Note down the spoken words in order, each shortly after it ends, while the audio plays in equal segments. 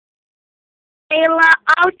Crayola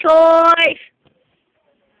Outdoors.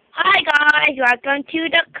 Hi guys, welcome to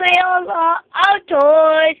the Crayola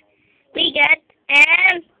Outdoors. We get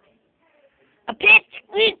a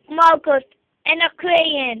pip-squeak marker and a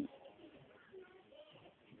crayon.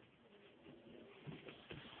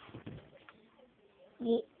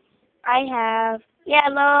 I have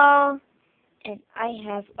yellow, and I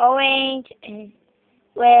have orange, and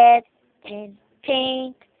red, and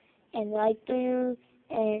pink, and light blue,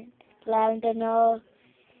 and lavender.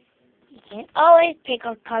 You can always pick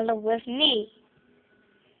a color with me.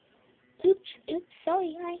 Oops,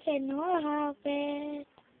 sorry, I cannot help it.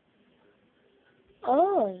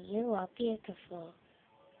 Oh, you are beautiful.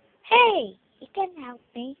 Hey, you can help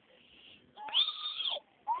me.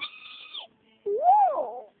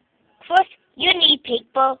 Whoa. First, you need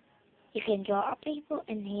paper. You can draw a paper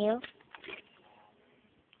in here.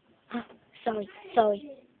 Sorry,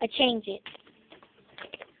 I changed it.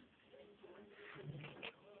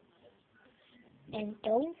 And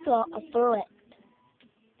don't draw a bullet.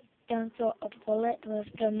 Don't draw a bullet with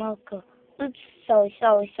the marker. Oops, sorry.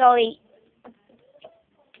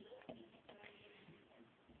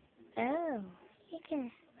 Oh, you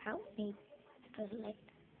can help me. Bullet.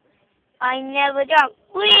 I never jump.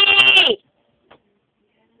 Whee!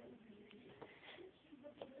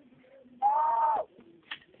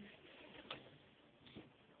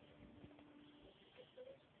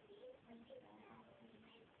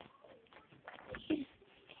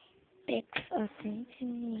 Pick something to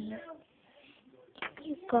me.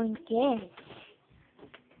 You're going to get.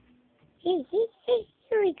 Hey,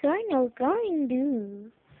 here we going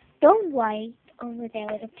to. Don't write over there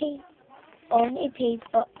with a paper. On a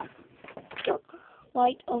paper. Don't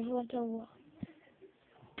write over the wall.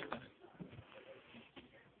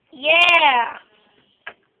 Yeah!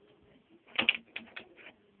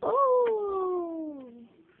 Oh!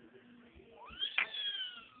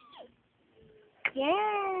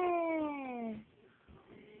 Yeah!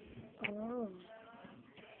 Oh.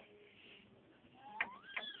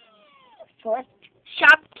 First,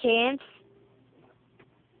 Shopkins.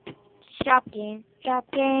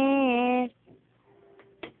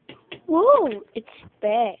 Whoa, it's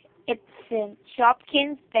bag. It's in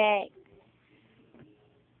Shopkins bag.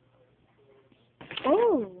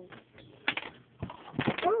 Oh,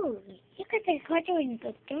 you guys are doing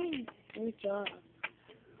a good job.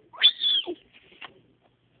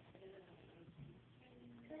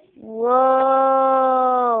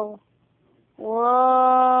 Whoa.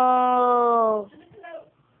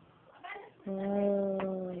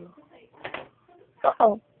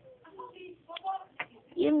 Uh-oh.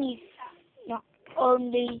 You need not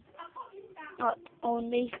only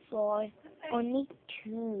four, only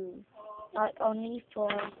two, not only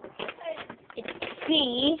four. It's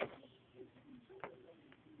three.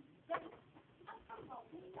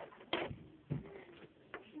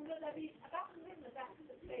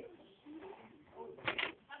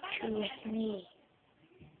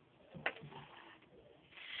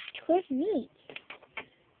 Choose me.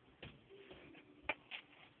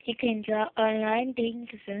 You can draw online things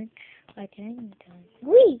at any time.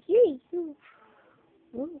 Whoa!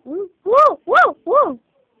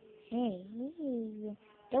 Hey,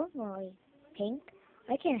 don't worry, Pink.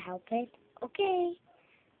 I can help it. Okay.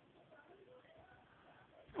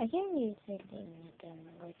 I can use it in the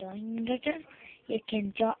You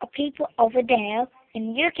can draw a paper over there,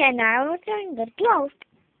 and you can now turn the closed.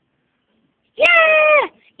 Yeah!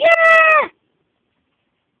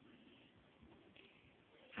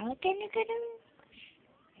 How can you get them?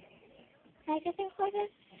 Thanks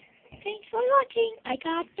for watching. I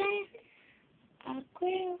got that.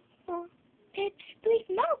 Crayola PIP-squeaks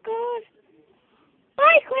markers.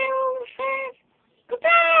 Bye, Crayola fans.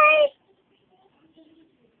 Goodbye.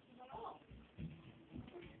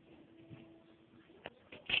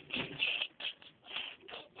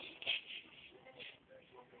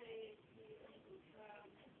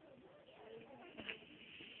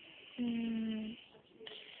 Hey.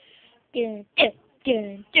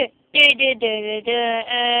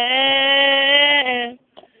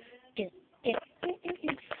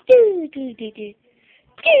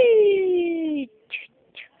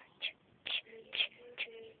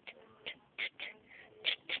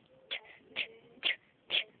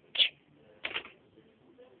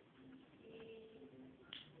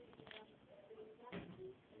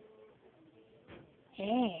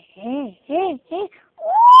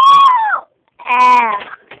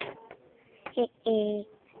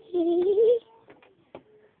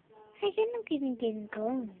 I cannot even get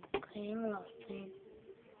going, Crayola friends.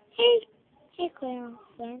 Hey, Crayola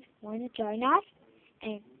friends, wanna join us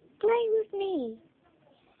and play with me?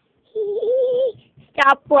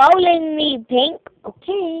 Stop rolling me, Pink.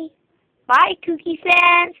 Okay. Bye, Cookie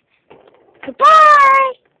fans.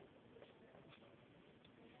 Goodbye.